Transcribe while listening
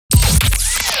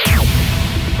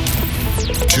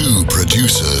Two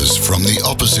producers from the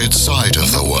opposite side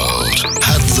of the world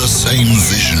had the same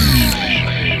vision.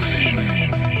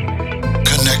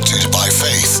 Connected by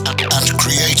faith and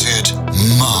created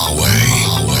MaWayy.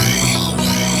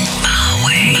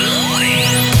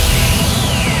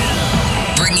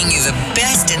 Bringing you the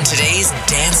best in today's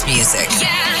dance music.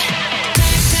 Yeah.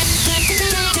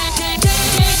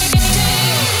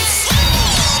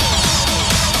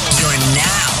 You're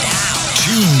now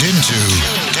tuned into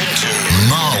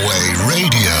MaWayy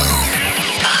Radio.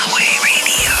 MaWayy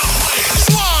Radio.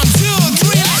 1, 2,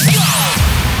 3, let's go!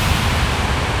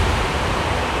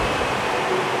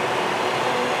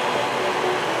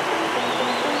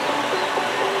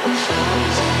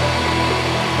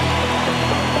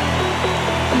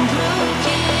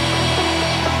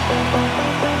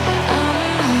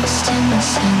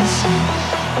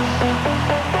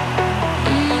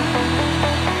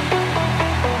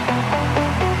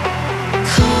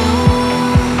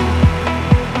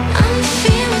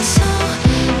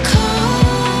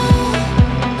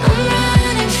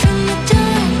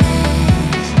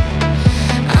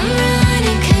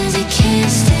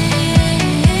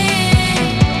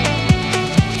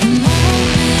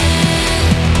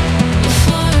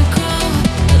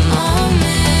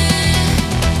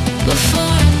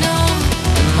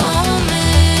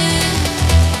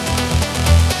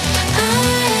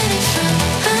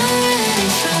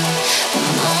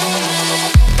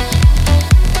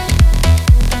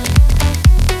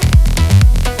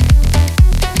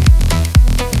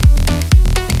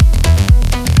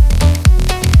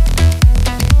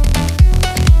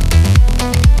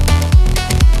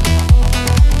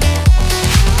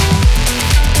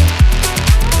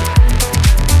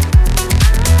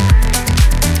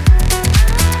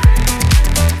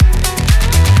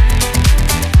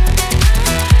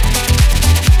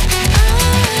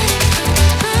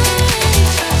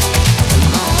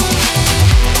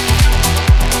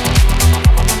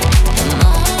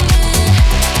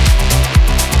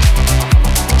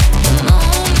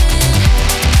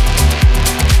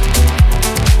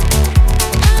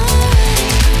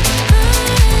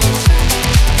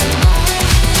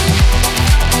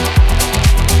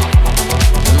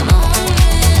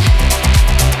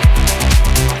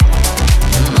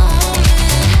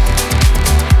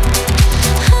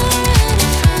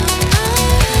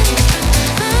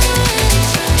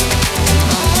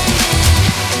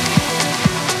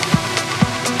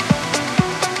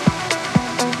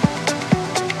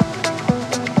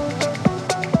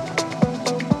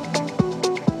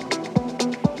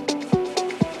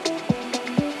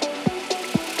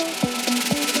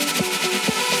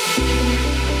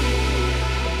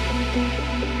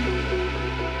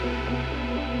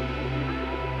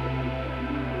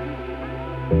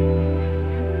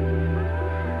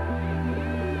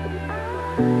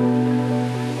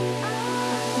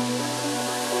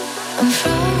 I'm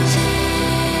frozen.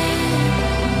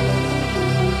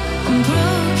 I'm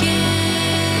broken.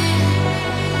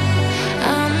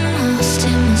 I'm lost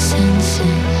in the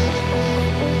senses.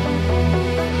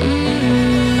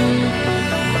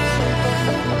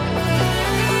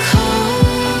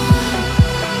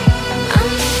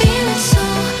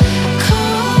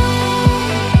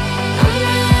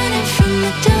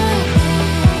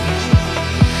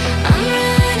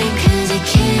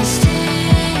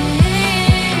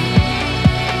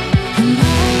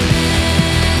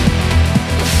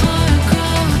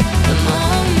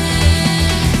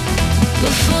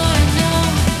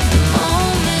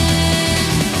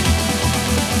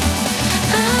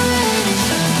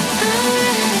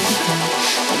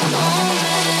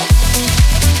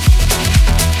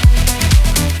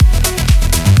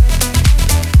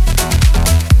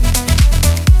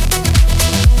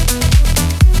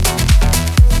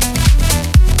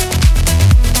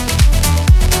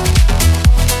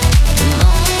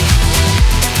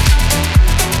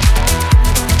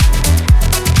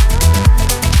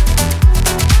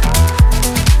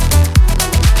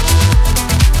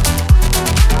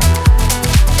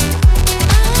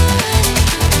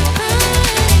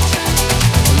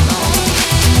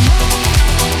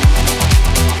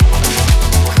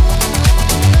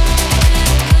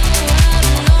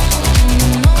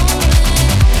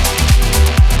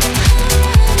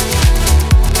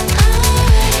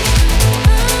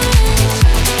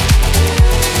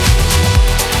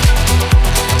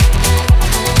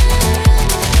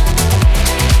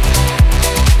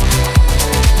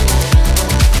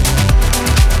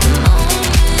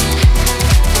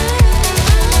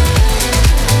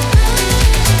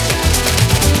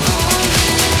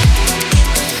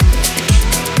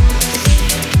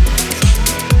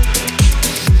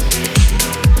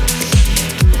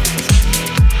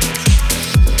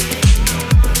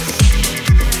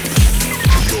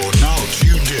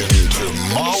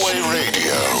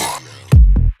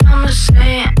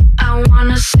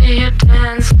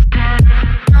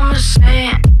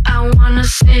 wanna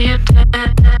see you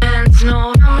dance.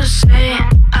 No, I'ma say,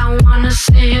 I wanna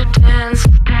see you dance.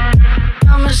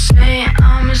 I'ma say,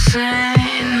 I'm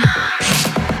insane.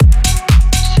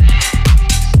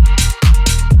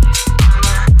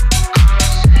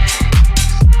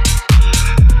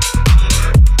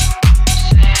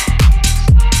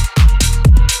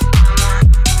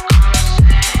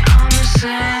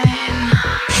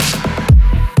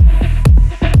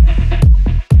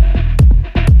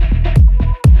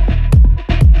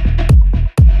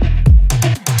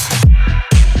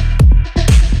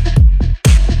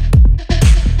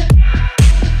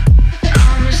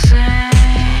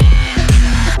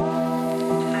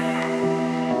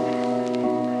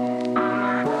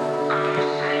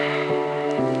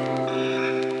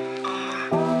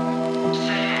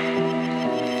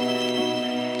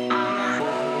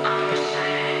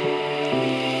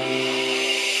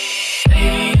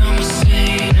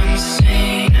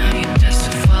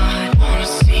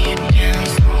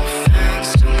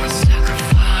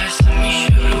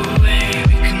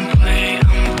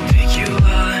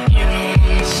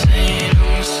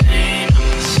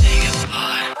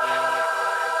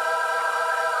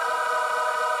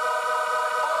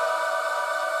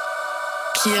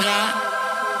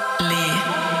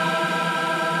 Khira-Leigh.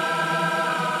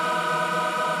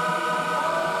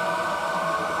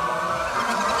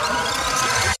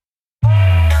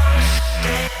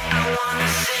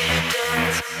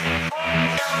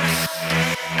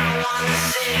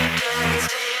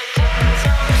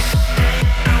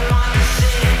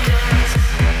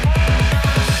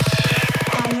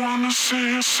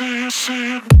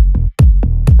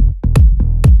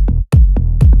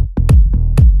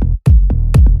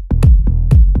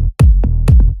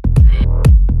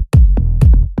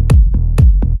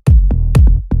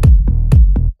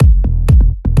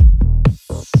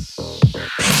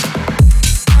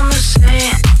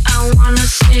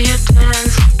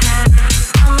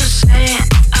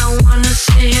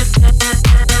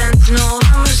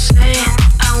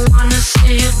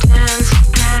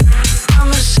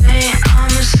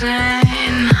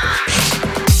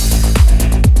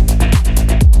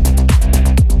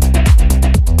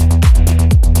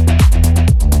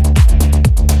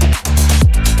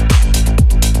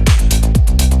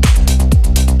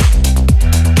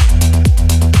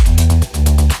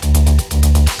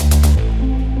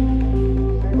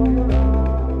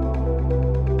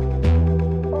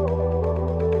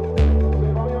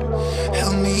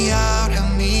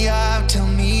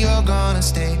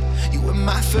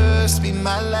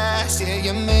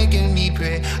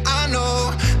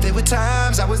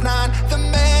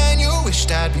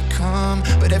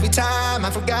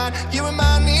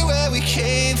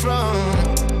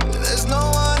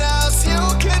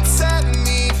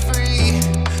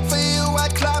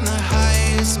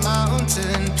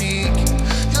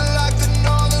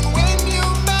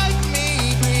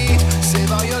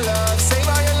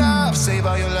 Save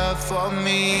all your love for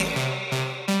me.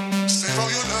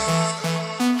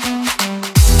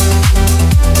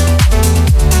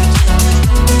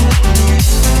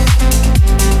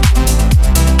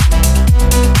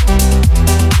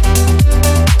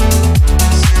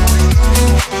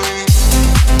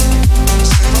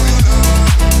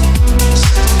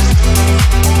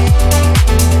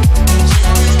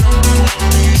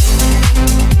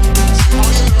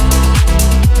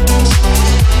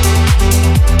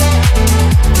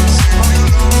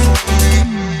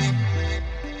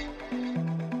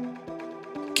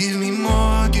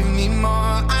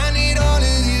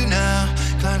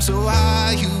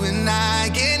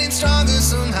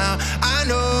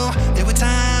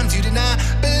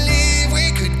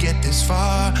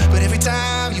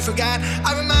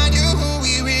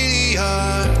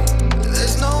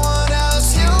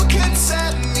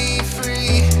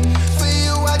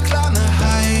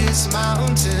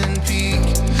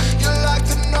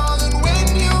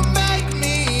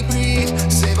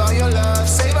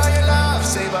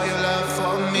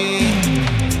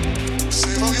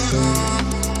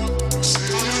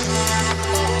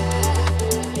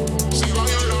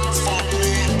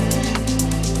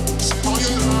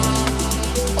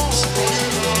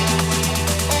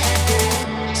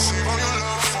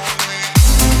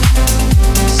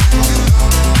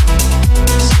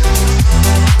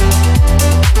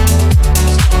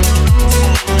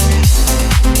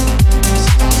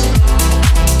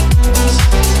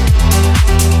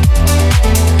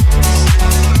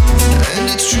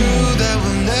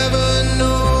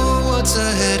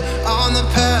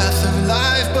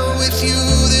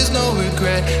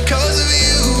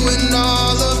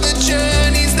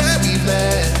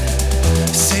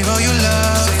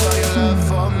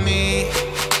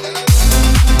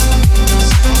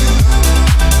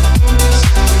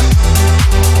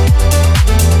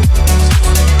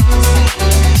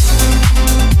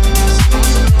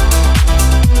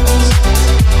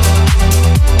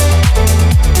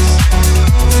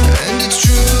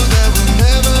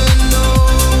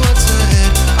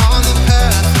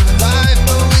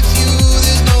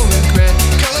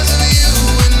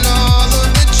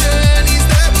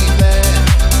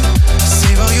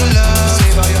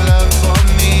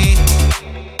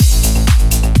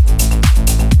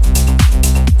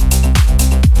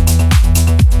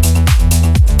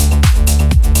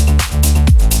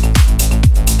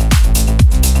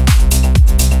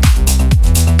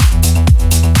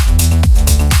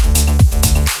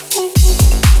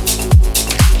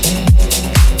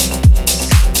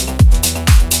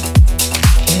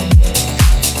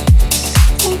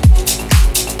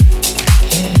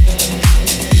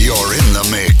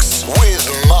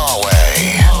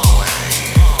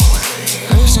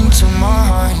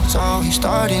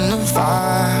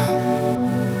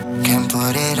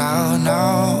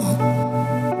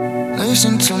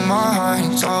 to my heart,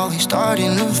 it's always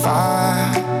starting to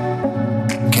fire.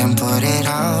 Can't put it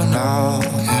out now,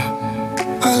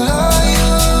 yeah. I love you.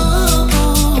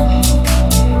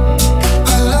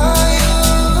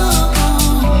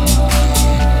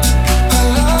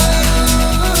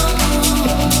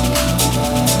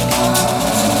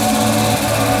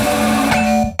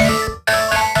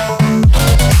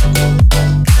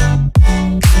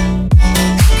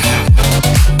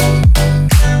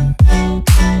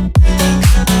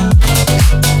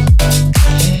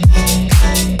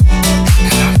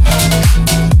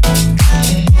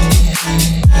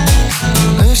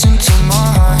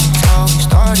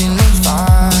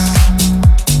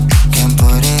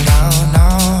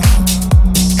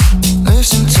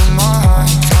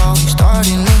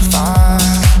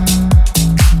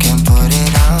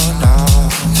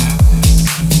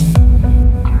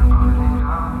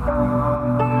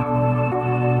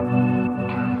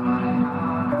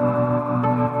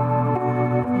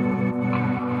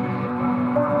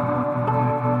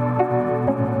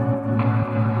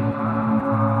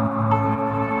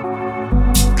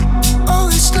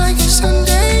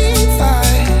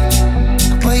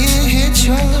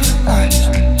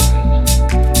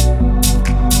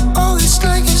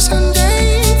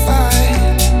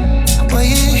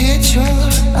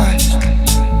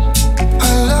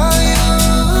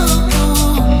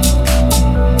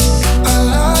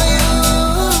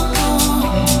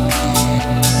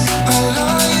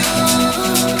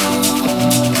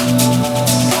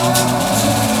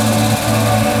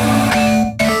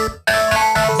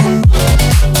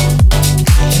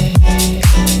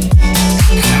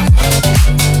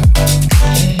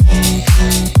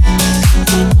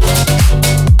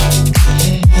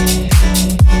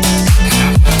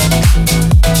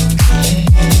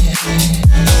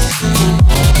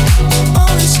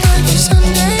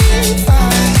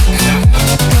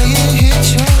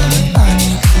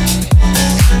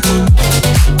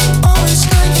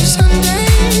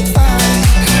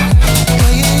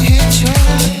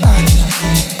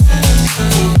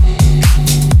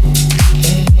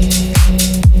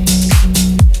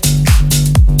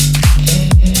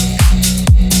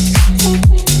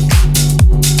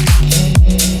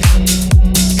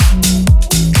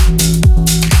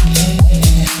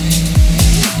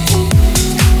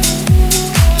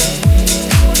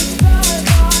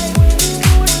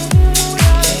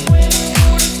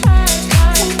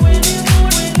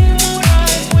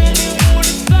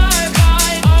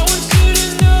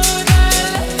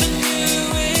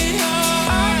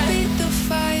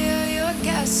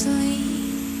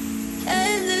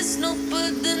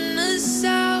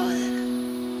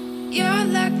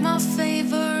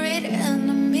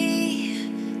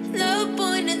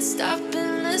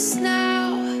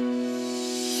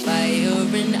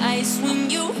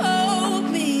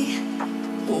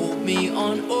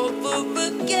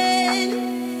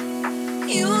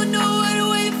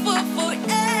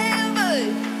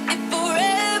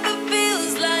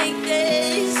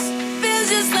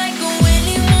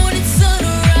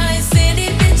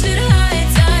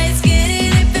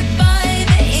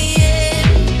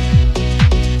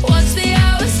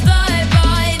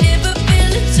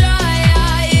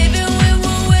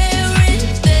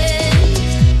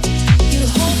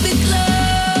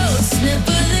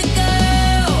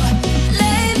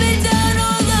 Lay me down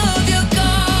all of your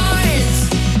cards.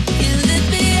 You lit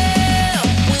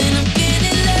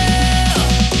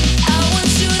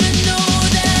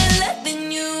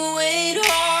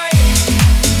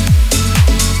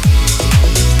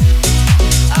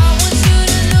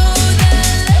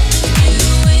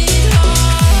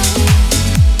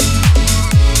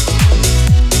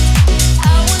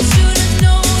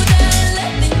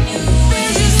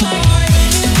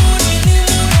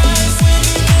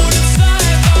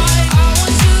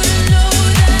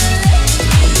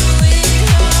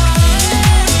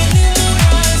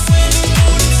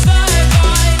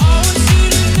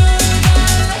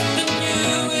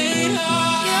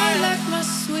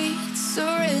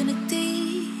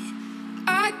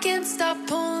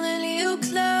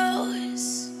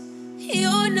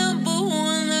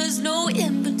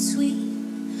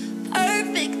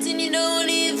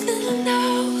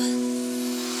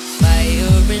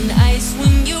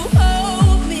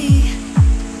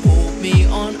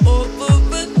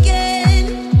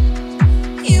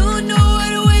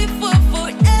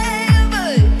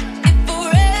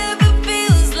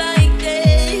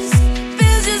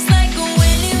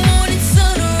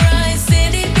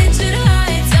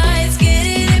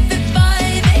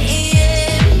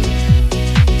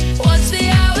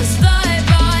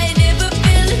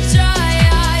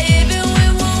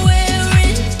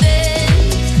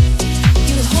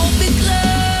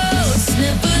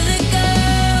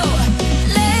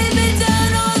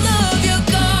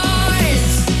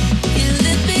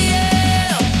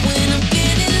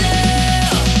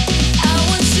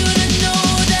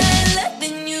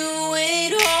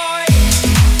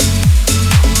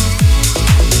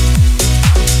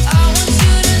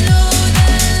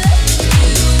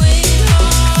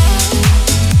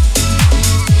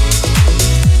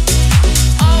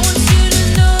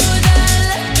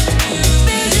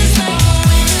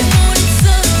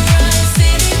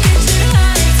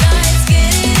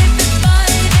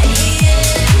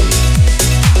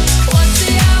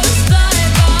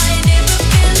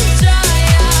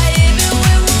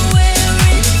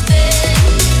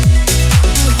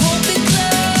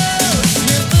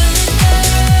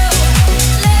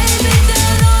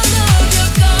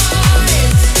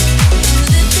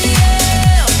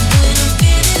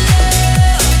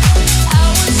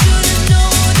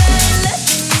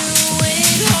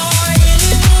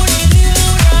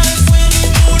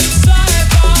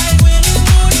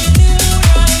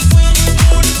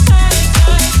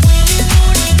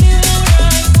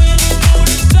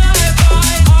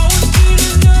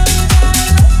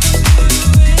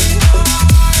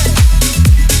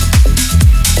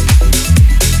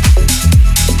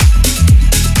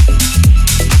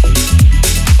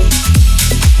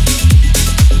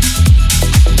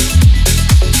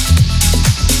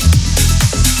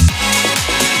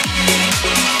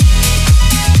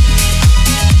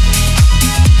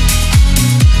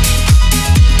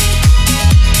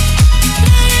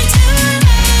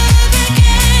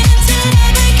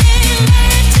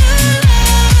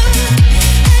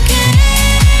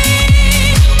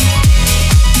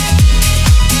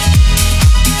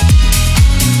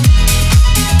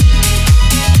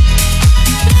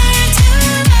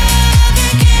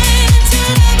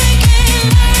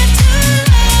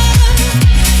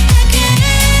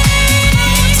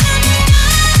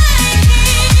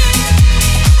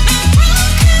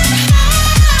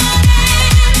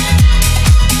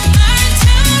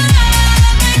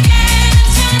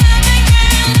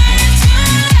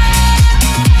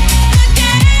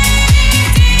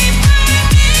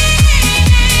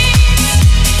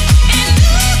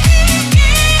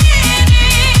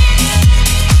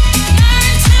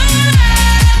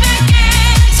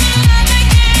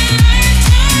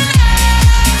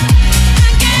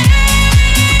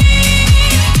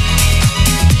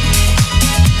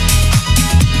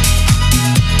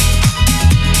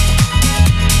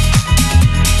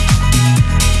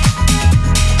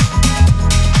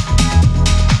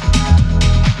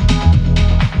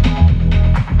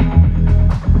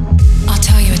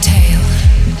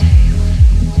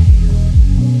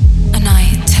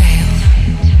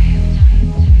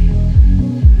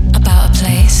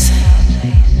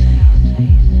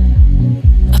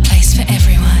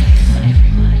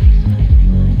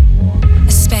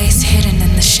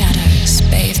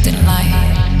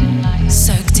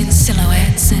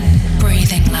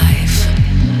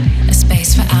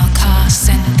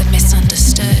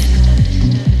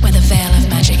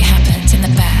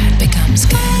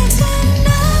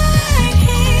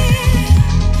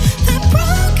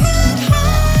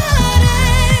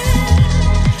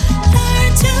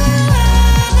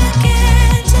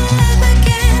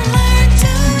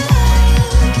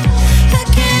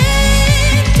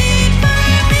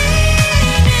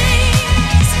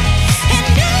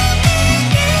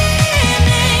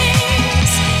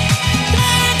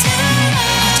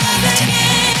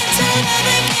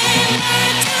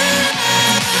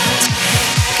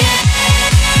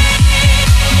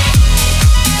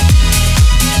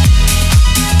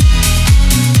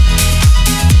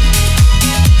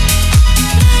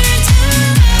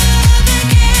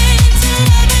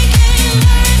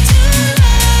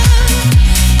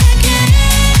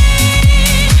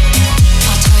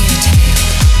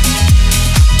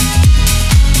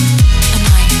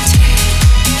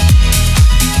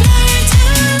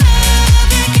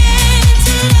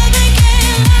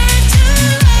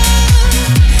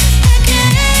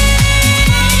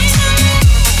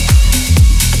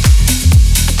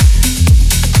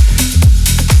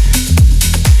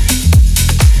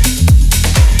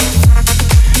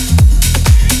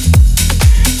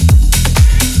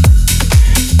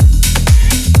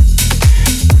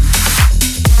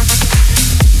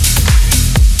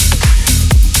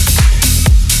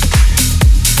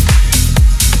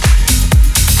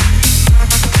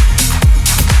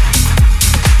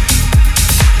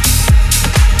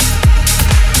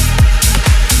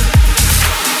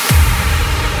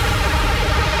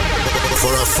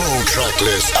For a full track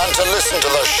list and to listen to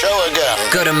the show again,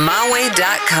 go to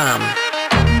MaWayy.com.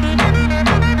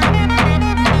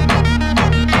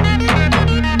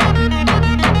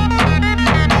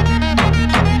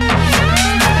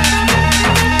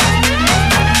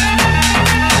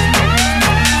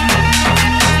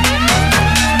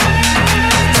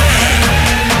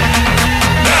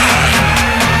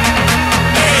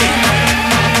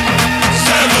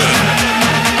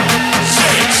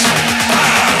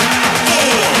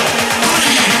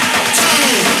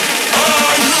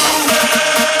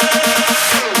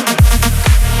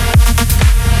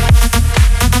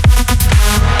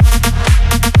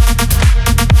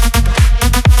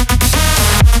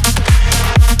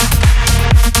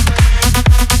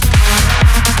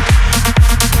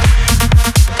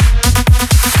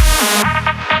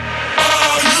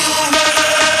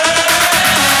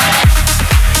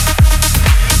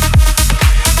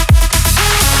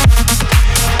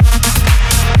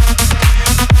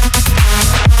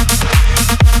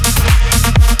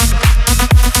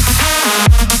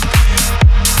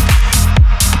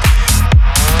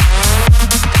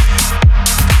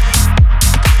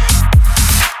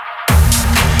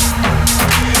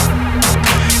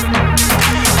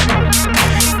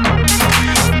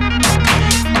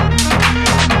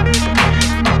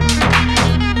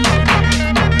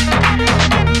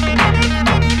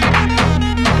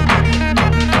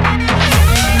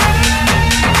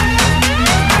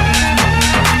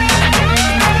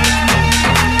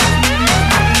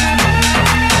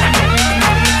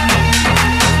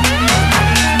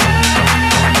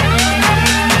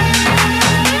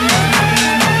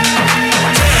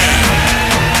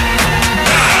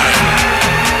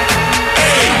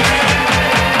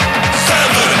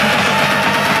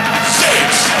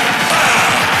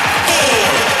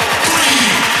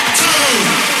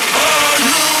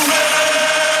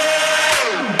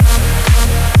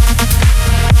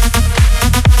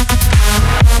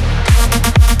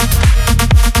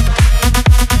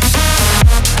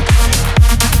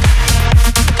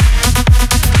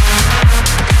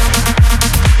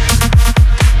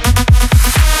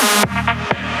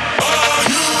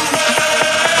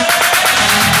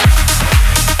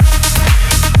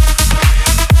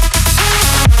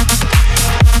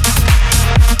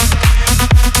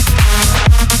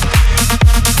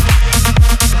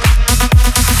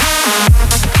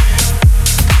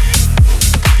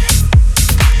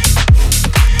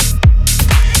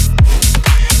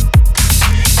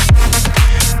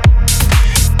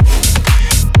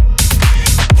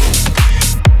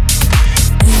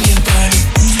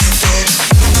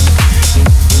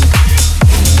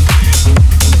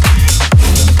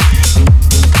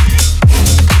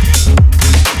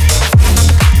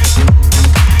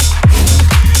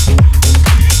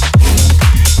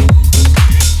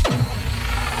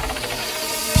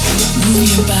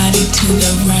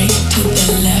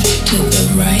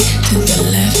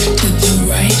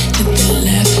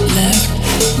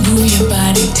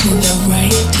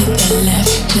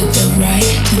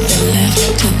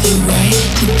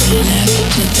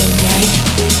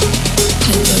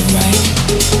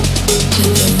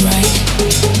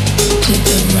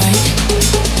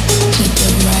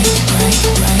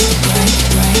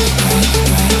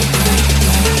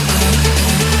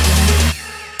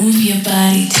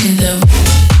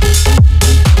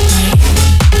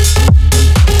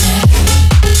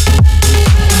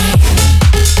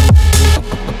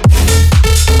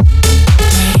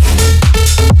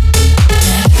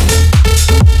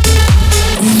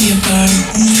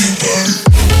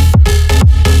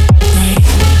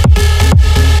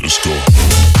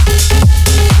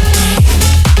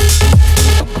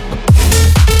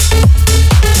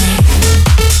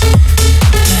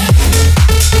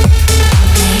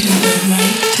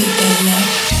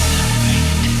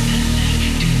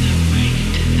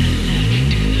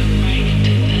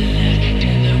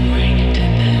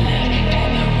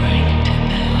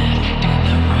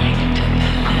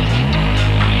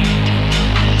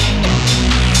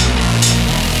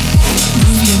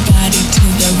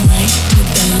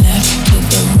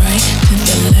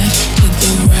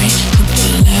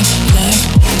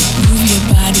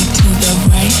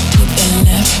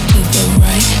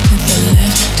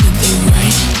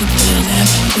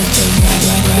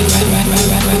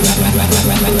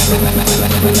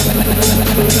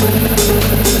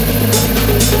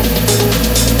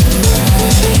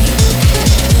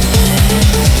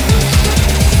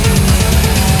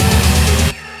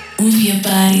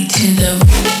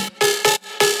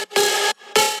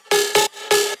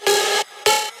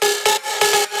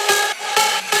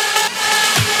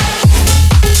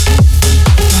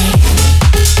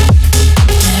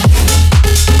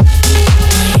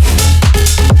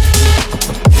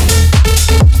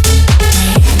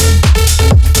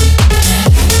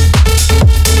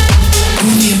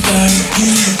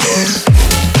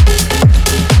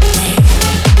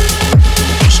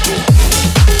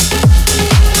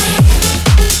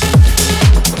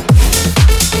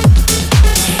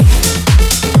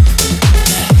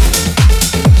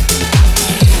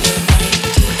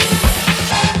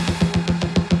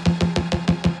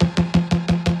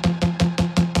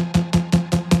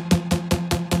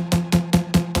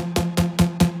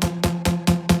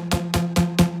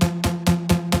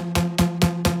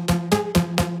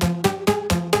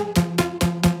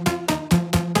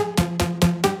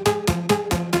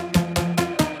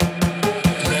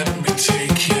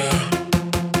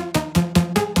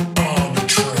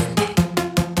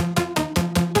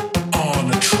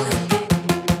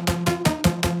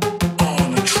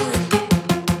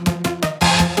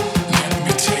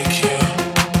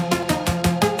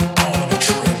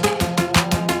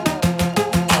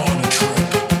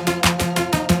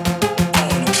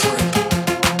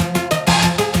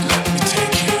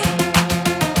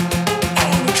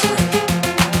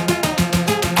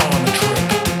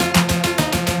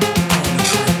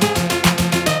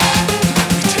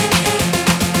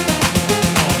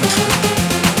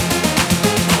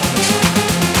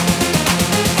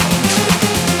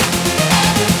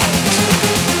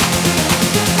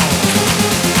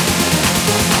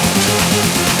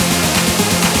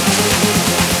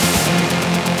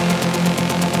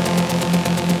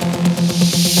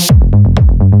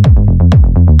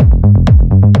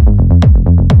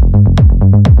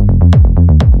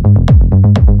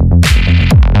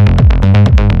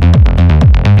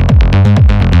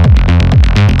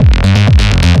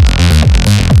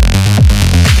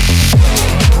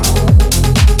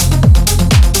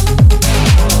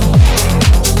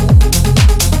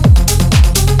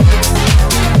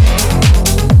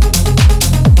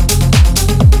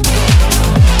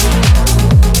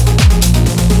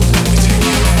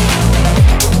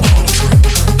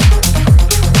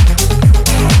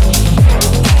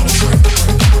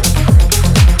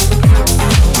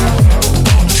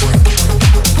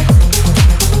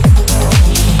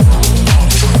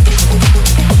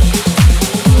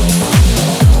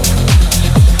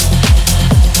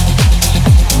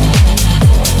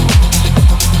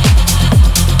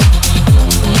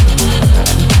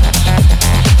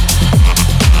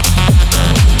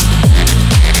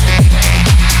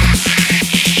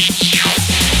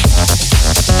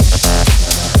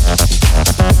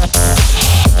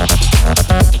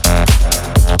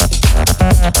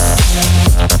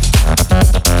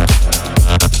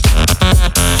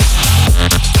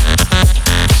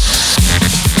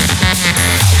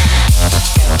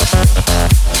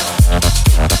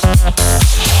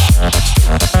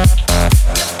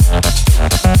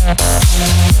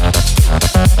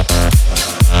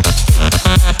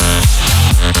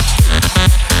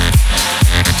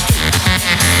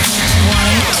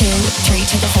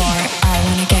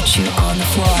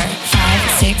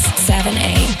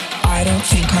 don't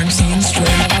think I'm seeing straight.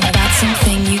 That's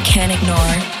something you can't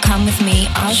ignore. Come with me,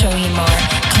 I'll show you more.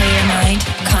 Clear your mind,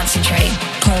 concentrate.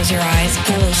 Close your eyes,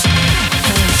 hallucinate,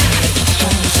 hallucinate,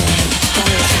 hallucinate,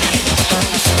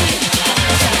 hallucinate,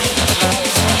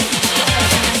 hallucinate.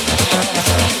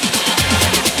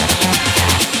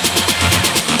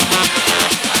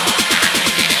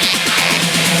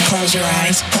 Close your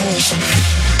eyes,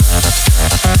 hallucinate.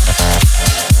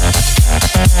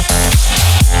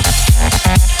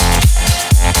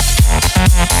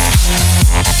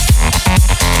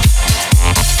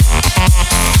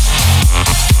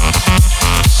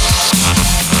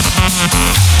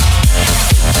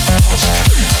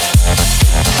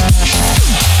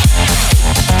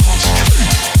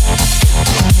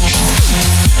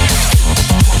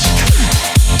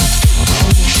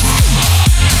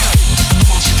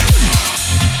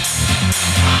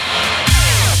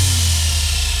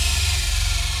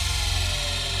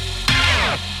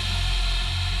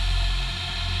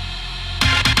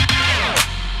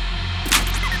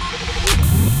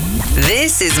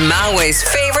 This is MaWay's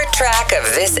favorite track of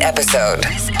this episode.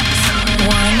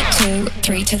 1, 2,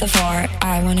 3 to the 4.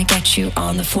 I wanna get you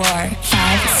on the floor.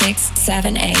 5, 6,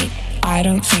 7, 8. I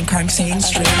don't think I'm seeing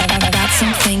straight. That's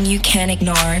something you can't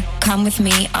ignore. Come with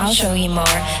me, I'll show you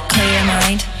more. Clear your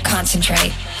mind,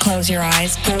 concentrate. Close your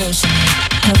eyes, hallucinate,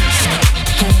 hallucinate,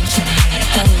 hallucinate,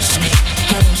 hallucinate,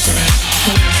 hallucinate,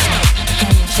 hallucinate,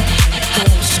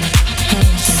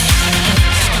 hallucinate, hallucinate,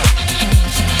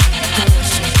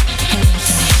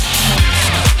 hallucinate.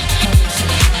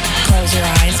 Close your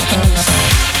eyes,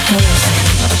 hallucinate,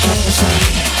 hallucinate, hallucinate,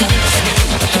 hallucinate,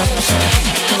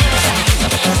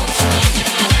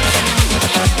 hallucinate.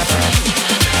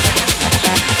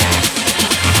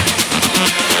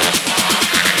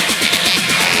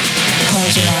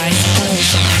 Close your eyes,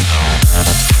 hallucinate.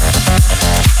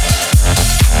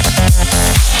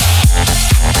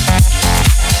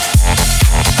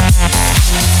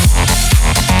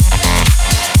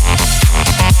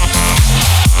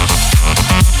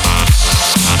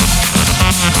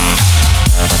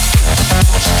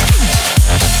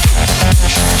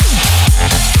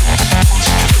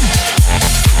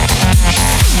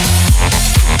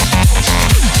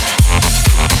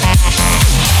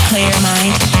 Clear your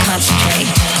mind, concentrate,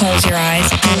 close your eyes,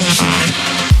 hallucinate.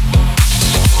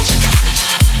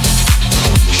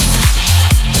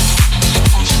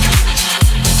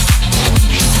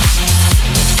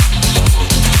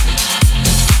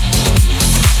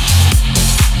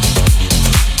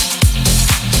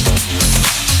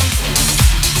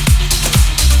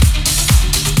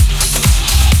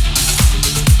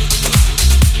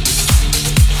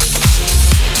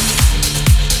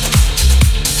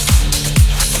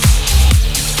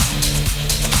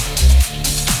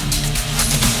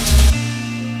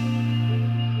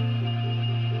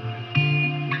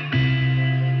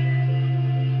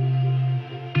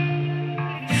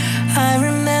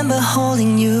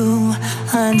 Holding you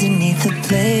underneath the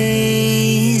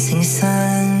blazing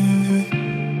sun.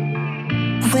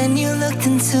 When you looked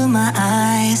into my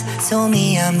eyes, told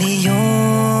me I'm the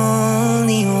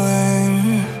only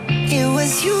one. It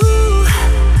was you,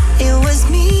 it was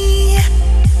me.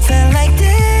 Felt like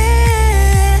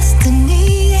destiny.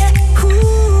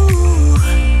 Ooh,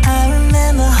 I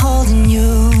remember holding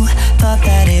you. Thought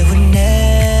that it would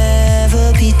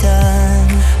never be done.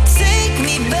 Take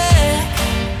me back.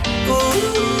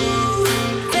 Ooh,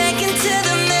 back into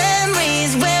the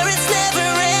memories where it's never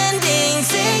ending.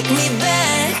 Take me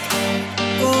back.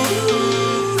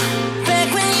 Ooh, back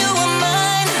when you were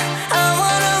mine. I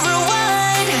wanna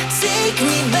rewind. Take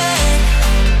me back.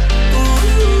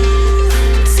 Ooh,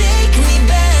 take me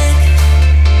back.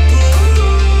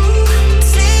 Ooh,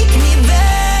 take me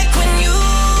back when you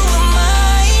were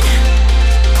mine.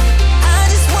 I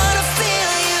just wanna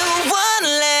feel you one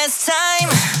last time.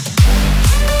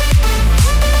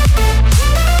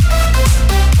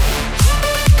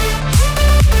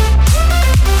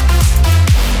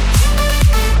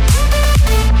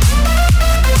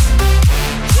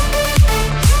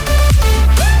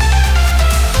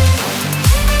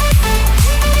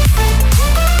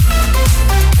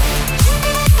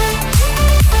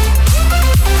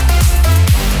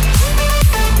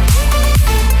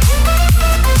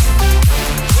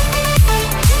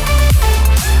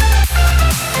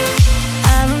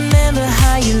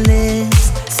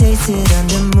 Tasted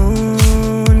under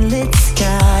moonlit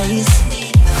skies.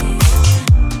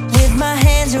 With my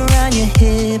hands around your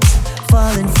hips,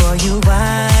 falling for you, I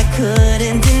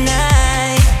couldn't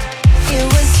deny. It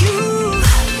was you,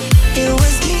 it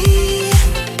was me.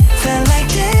 Felt like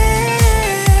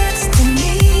destiny.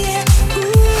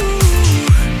 Ooh,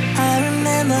 I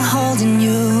remember holding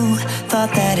you.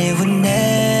 thought that it would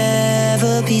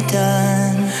never be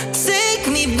done. Take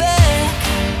me back,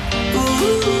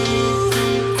 ooh,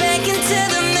 back into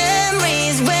the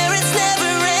memories where it's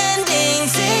never ending.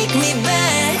 Take me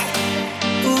back,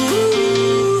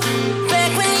 ooh,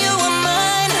 back when you were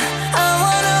mine. I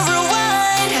wanna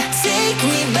rewind. Take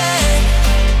me back,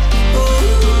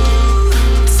 ooh,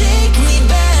 take me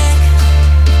back,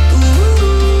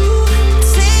 ooh,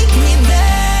 take me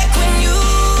back when you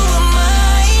were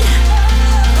mine.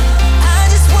 I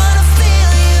just wanna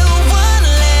feel you one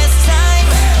last time.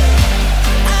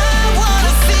 I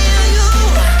wanna feel you,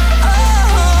 oh,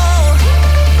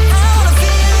 I wanna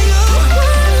feel you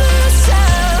one last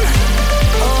time.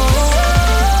 Oh,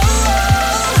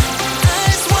 I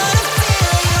just wanna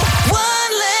feel you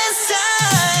one last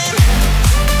time.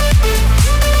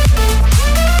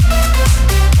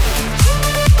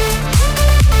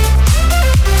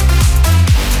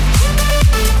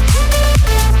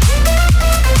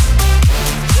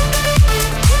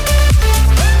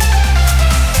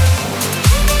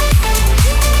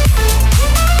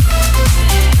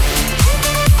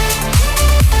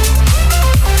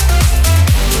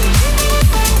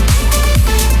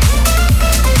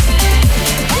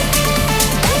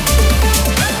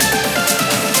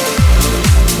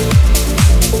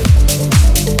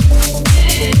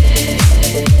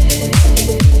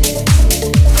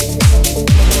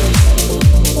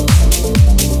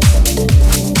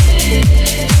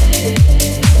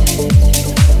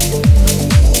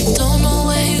 Don't know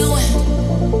where you went,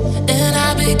 and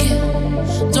I begin.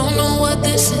 Don't know what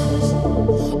this is,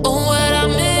 or what I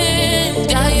mean.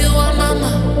 Got you on my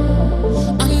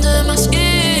mind, under my skin.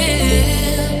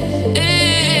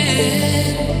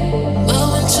 But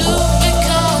when two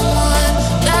become one,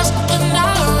 that's when I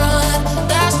run.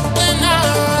 That's when I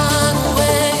run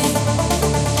away.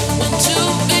 When two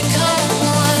become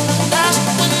one, that's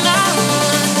when I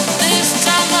run. This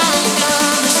time I'm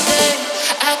gonna stay.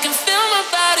 I can feel my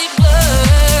body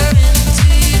blur into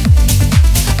you.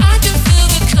 I can feel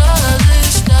the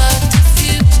colors start to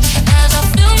fuse as I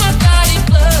feel my body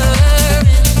blur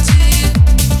into you.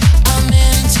 I'm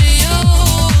into you.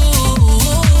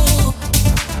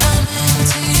 I'm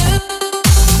into you.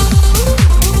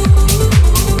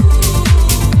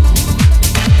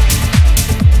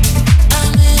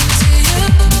 I'm into you.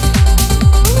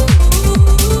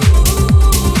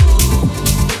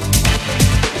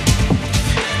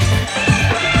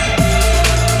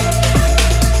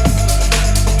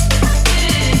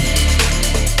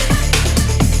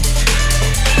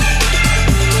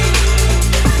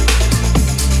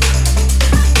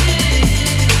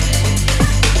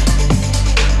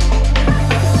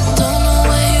 Don't know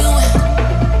where you went,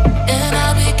 and I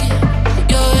begin.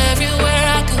 You're everywhere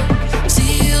I go.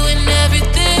 See you in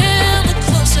everything. The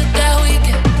closer that we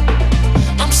get,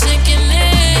 I'm sinking in.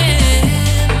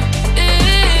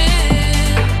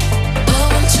 But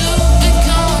when two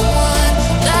become one,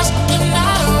 that's when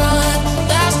I run.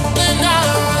 That's when I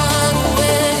run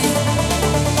away.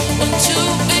 When two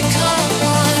become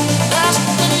one, that's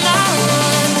when I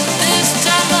run. This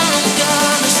time I'm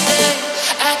gonna stay.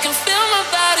 I can feel my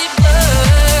body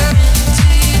blur into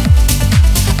you.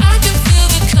 I can feel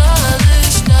the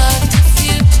colors start to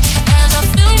fuse as I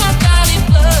feel my body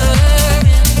blur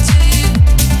into you.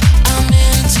 I'm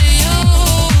into you.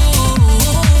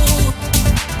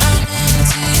 I'm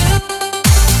into you.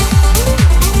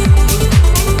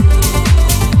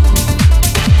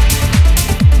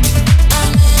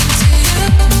 I'm into you.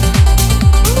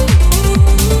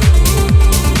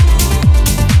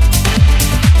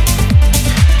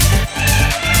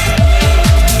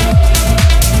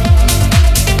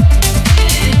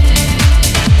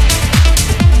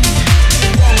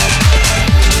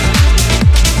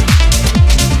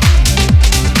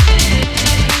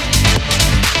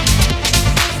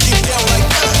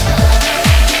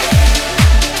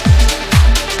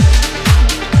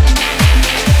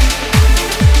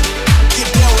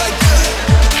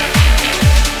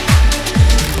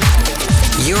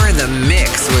 You're in the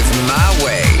mix with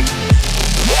MaWayy.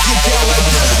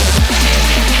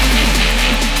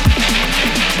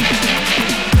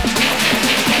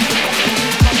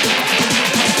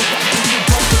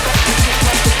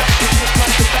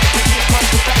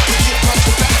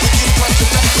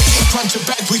 Front to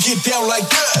back, we get down like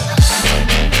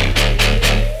that.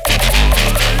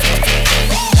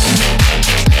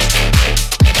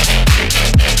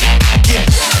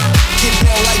 Get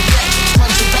down like that.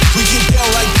 Front to back, we get down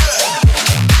like that.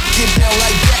 Get down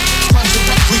like that. Front to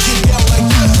back, we get down like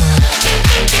that.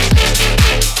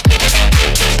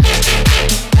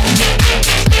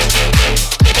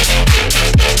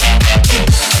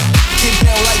 Get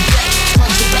down like that.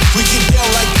 Front to back, we get down.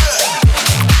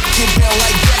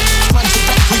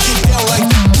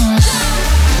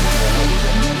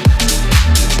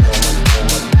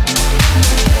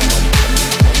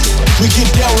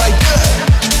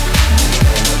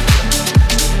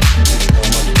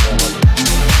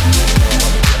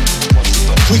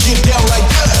 get down like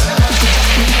that.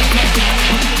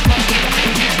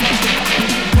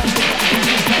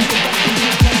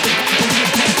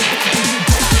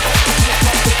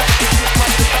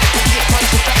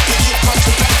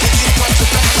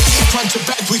 Front to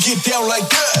back, we get down like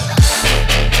that.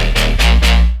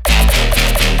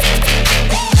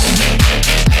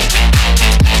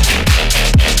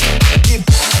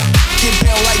 Get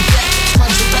down like that.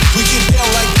 Front to back, we get down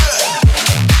like that.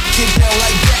 Get down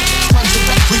like that. Front to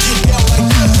back, we get down like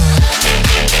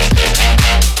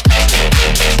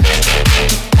that.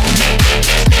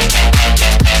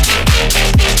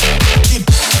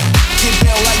 Get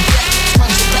down like that.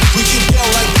 Front to back, we get down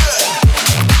like that.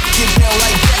 Get down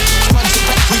like that. Front to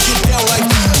back, we get down like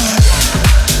that.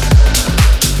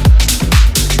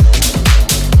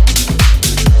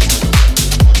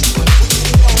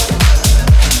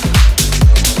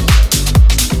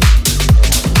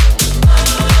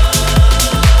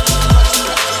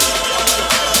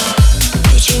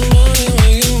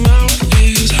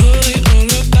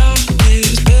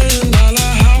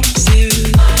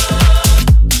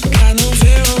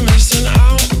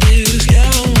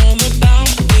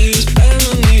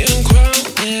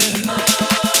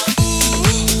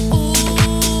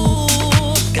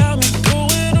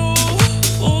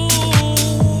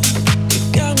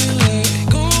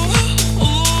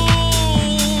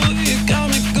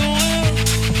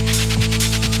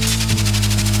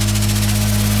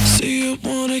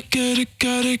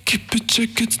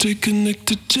 Stay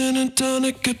connected, gin and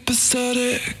tonic,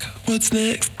 episodic. What's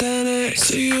next, next?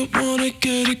 So you wanna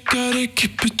get it, got it,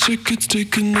 keep it chicken. Stay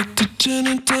connected, gin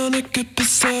and tonic,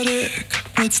 episodic.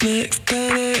 What's next,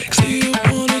 next? So you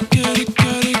wanna get it,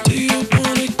 got it, do you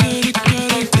wanna get it,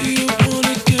 got it, do you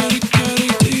wanna get it, got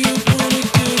it, do you wanna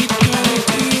get it, got it,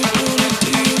 do you wanna,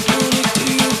 do you wanna, do you wanna, do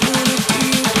you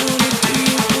wanna, do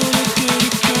you wanna get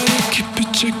it, got it, keep it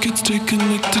chicken. Stay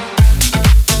connected.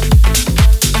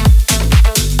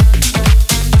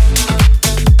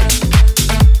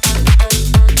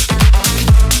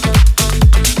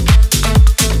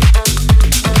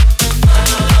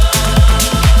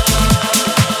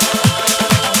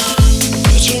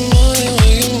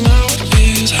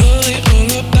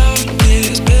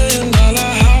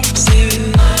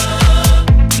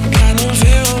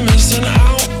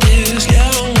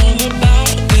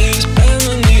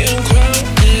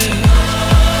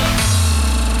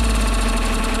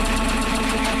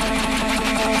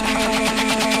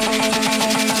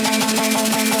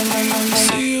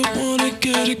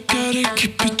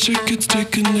 Stay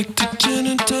connected, gin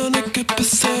and tonic,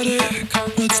 episodic.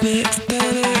 What's next,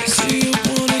 next? So you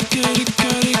wanna get it,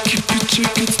 got it, keep it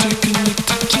chicken. Stay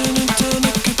connected, gin and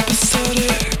tonic,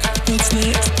 episodic. What's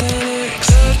next,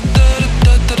 next?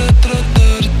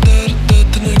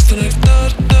 The next, the next,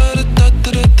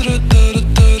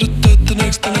 the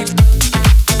next, the next.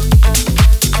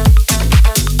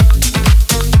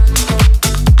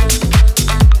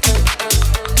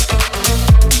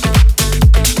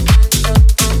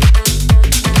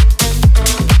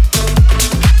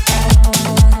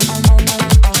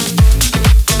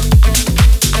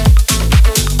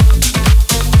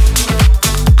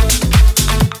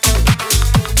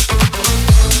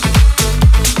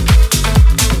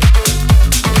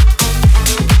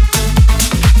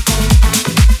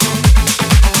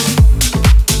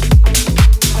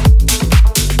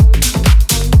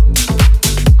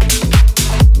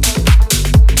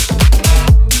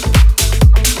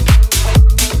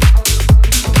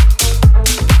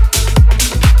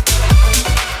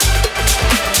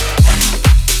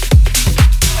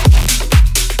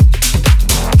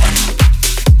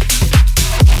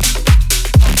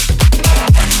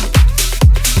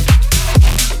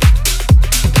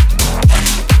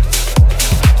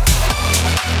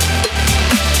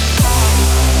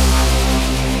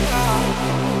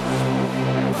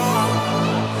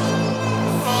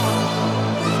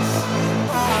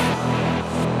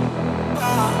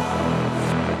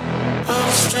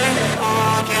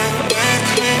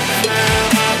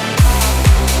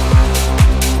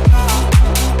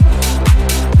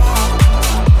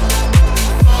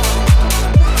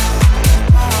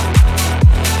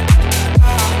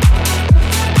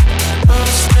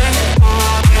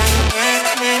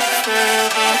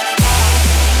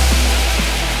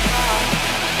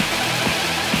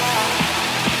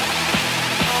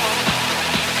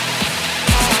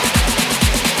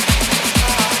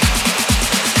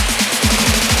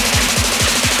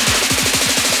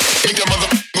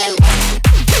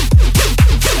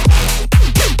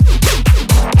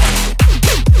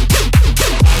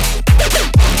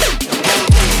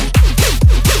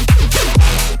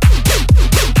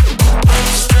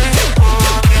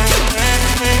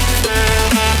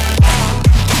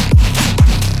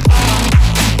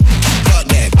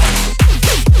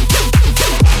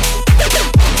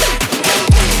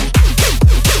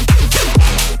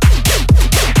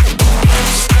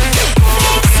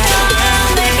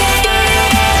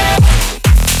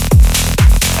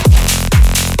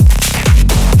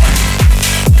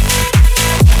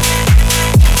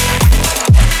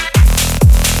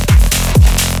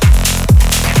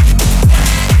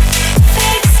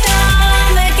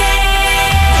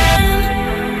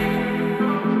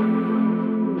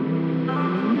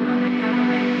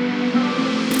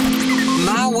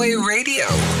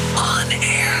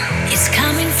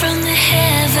 from the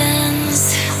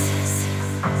heavens,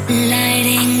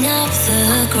 lighting up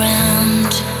the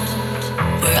ground.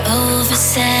 We're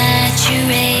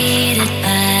oversaturated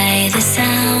by the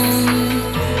sound.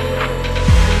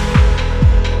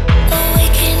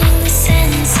 Awakening the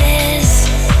senses,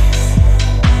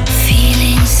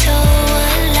 feeling so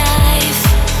alive.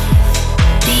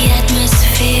 The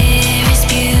atmosphere is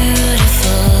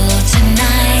beautiful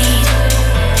tonight.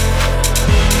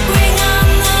 Bring on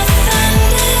the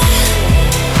thunder,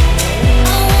 I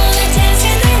wanna dance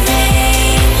in the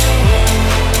rain.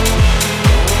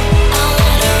 I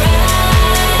wanna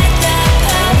ride the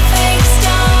perfect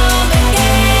storm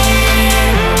again.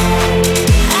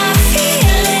 I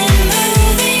feel it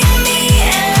moving me,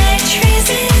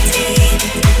 electricity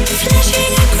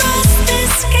flashing across the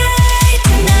sky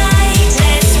tonight.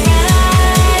 Let's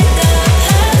ride the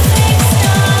perfect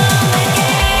storm again.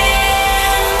 Perfect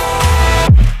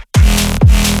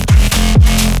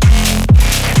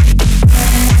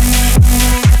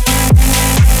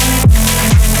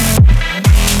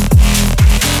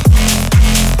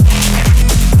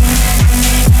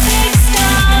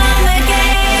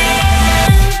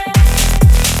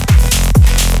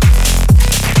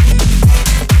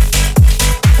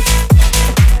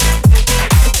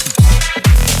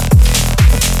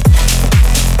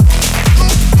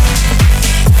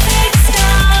storm again. Perfect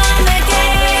storm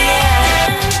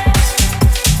again.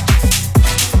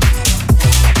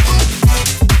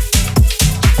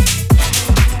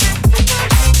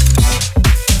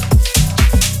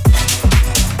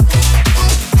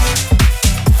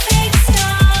 Perfect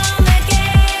storm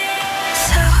again.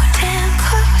 So damn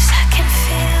close, I can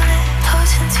feel it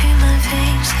pulsing through my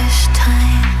veins this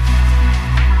time.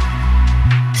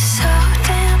 So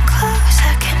damn close, I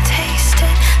can taste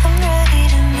it. I'm ready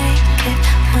to make it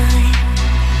mine.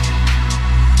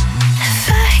 If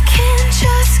I can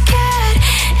just get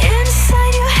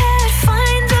inside your head,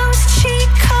 find those cheat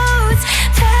codes,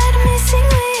 that missing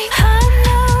link. I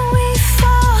know we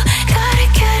fall, gotta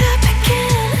get up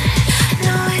again.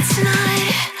 No, it's not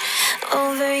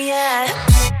over yet.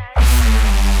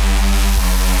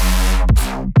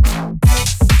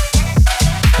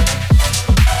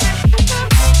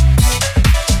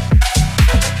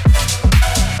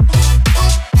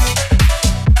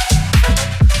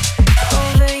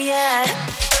 Over yet.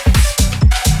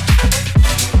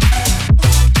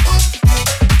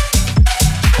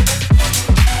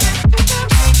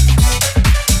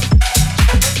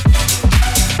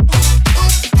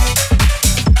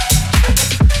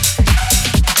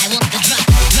 I want the drop,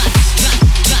 drop, drop,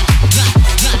 drop, drop,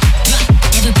 drop, drop.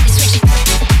 Everybody switch. I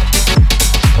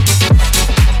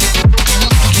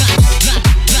want the drop, drop,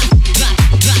 drop,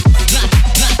 drop, drop, drop,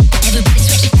 drop. Everybody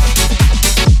switch.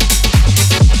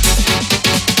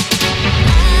 I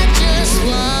just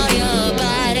want your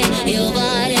body, your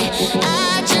body.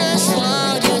 I just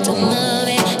want you to move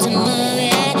it, to move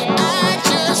it. I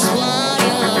just want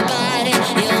your body,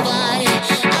 your body.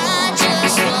 I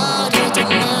just want you to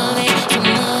move it, to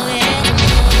move it, to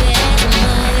move it, to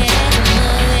move it, to move it, to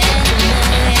move it, to move it, to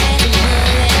move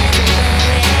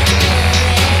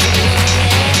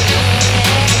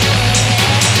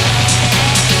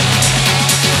it, to move it.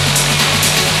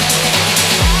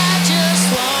 I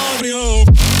just want you.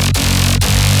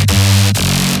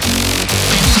 I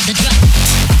want the drop. I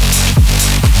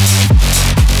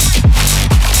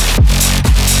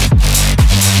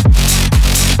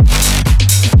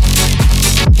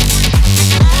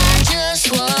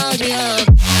just want you.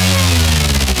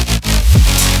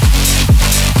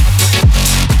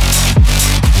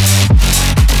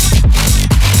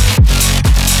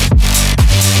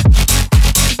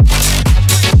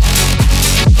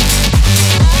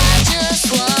 I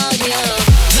just want you.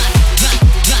 Drop, drop,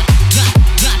 drop, drop,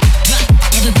 drop, drop.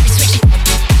 Everybody switch.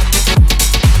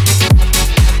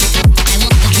 I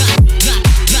want the drop, drop,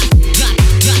 drop, drop,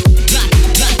 drop, drop,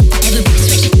 drop. Everybody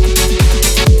switch.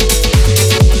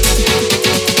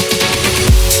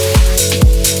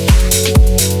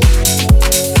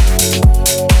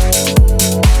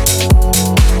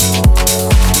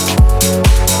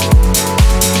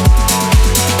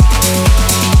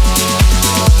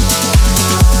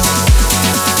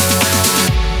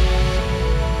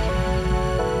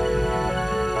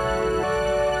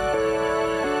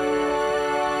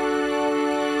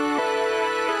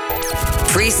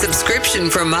 Free subscription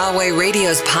for MaWayy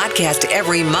Radio's podcast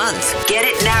every month. Get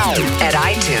it now at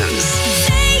iTunes.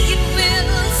 Say you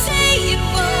will, say you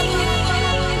won't.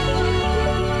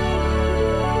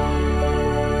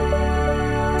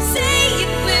 Say you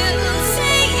will,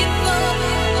 say you won't.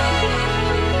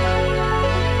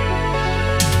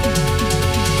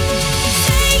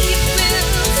 Say you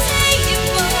will, say you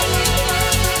won't.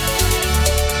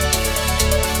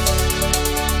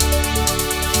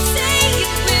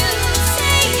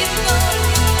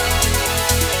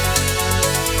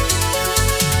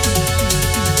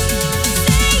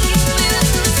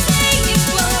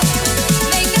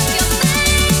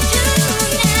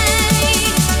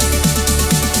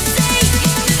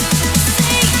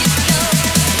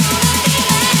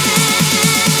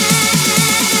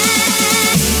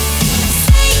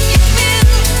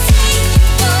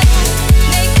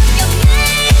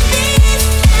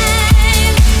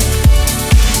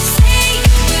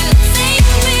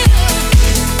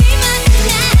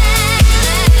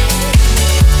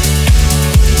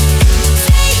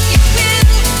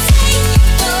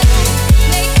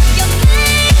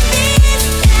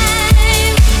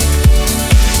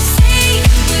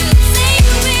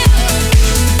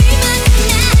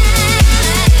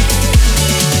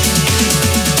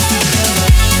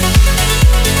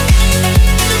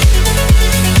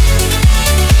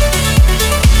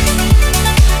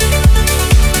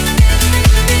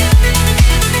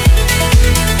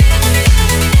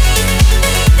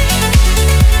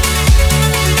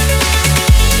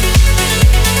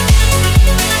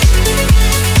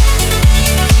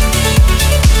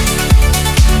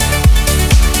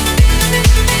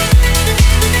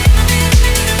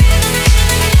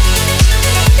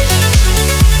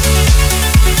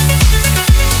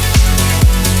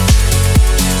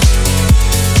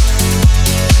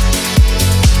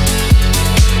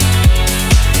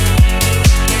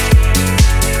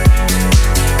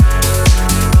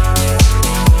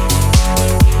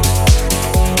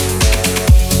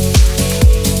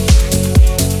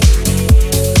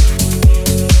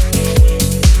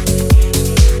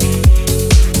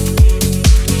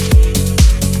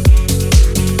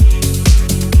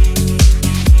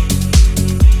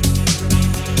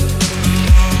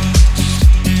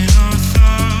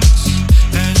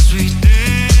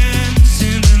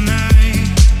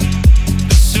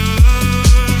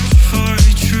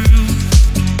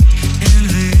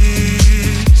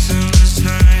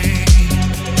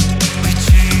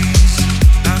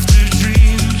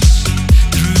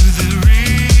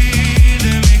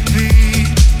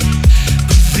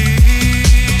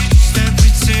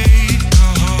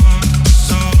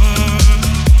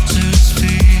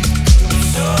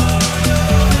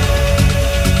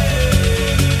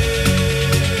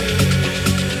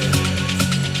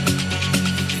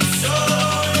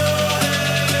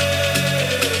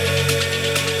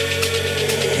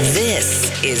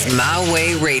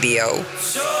 MaWayy Radio.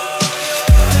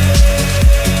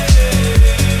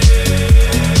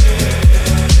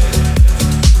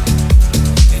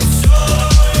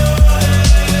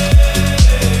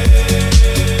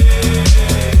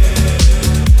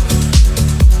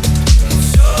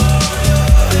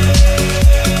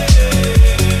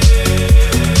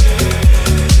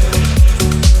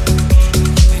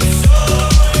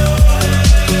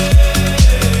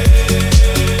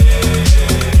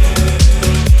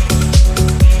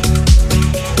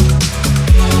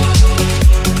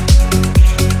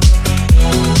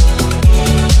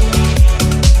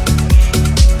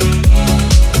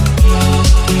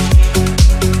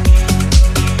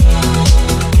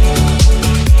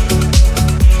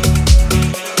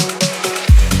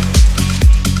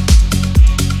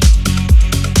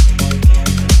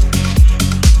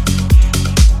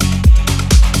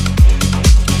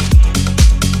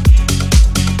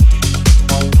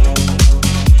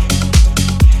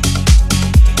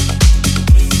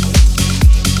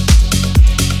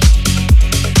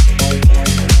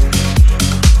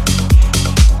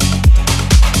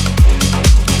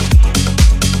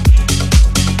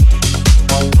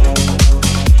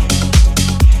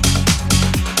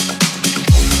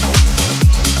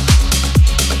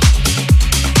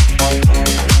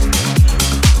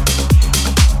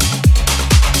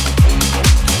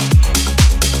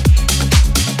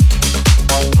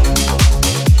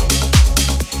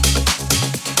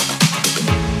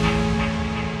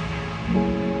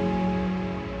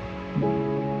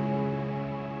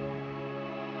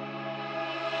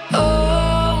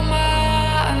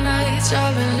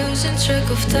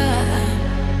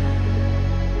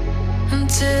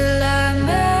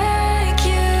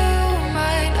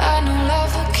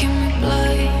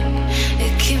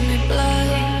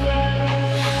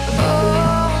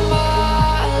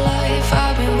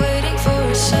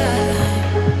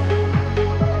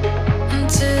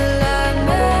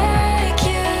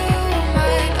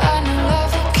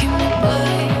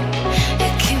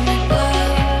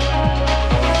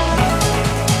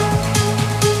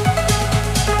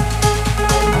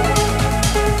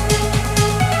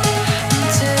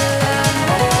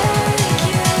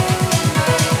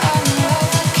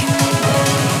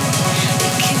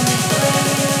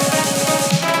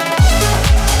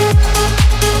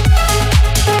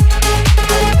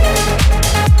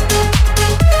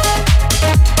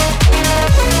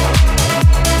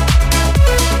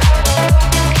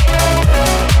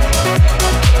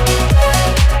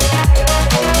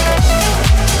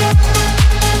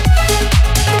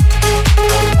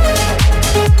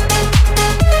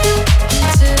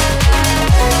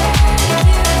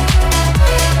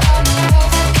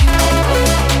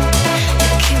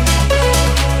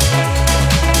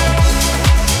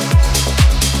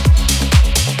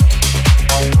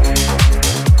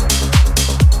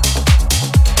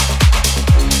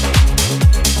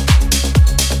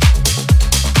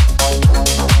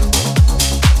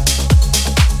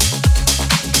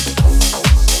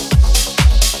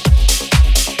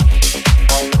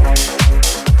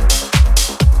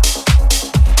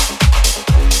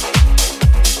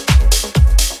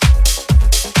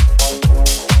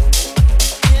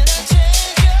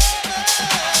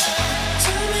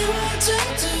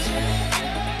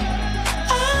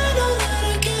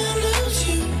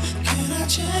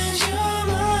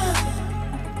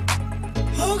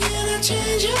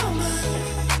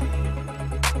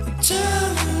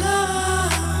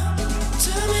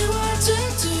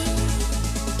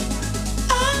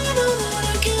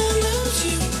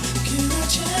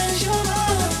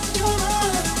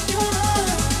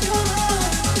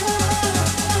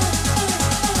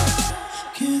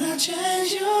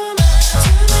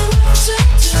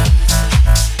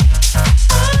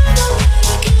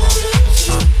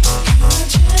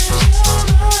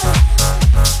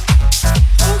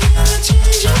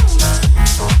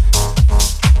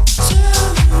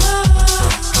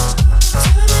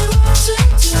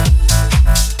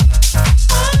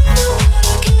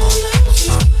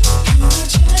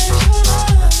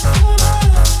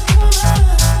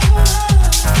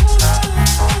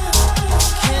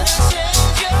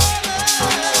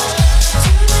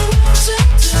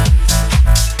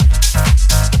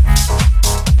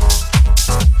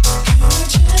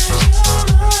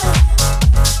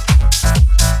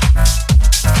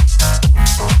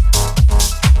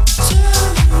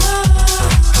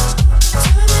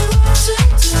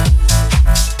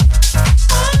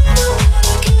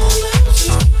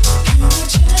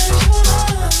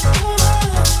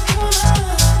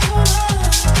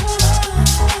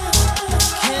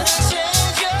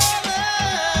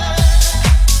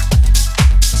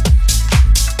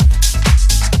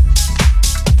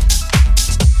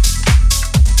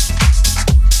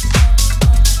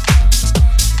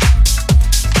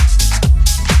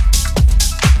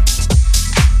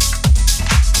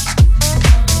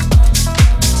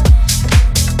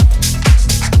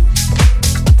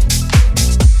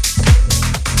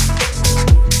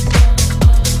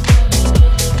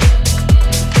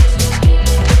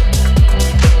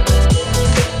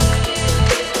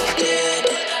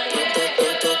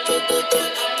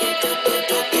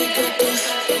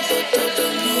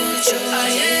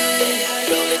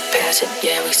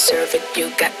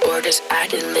 got orders, I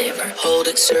deliver. Hold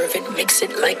it, serve it, mix it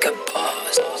like a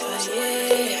boss.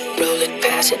 Roll it,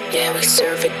 pass it, yeah, we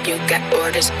serve it. You got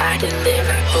orders, I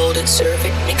deliver. Hold it, serve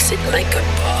it, mix it like a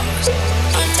boss.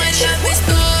 Oh my love is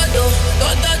todo,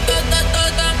 todo, todo, todo,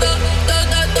 todo,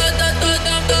 todo,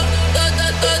 todo, todo,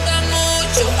 todo,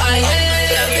 mucho. Ay,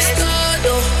 love is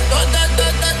todo, todo,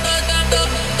 todo, todo, todo, todo,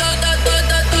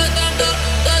 todo,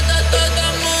 todo, todo,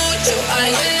 mucho. Ay,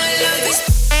 love is.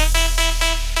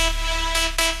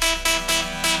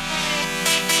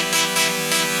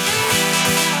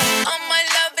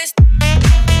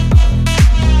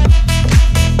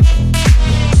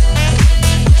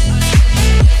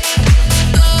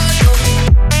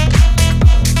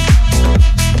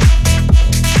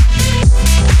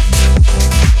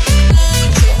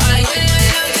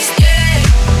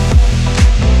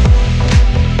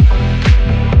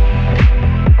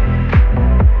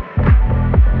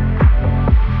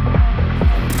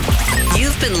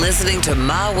 Listening to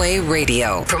MaWayy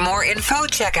Radio. For more info,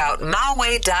 check out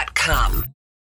MaWayy.com.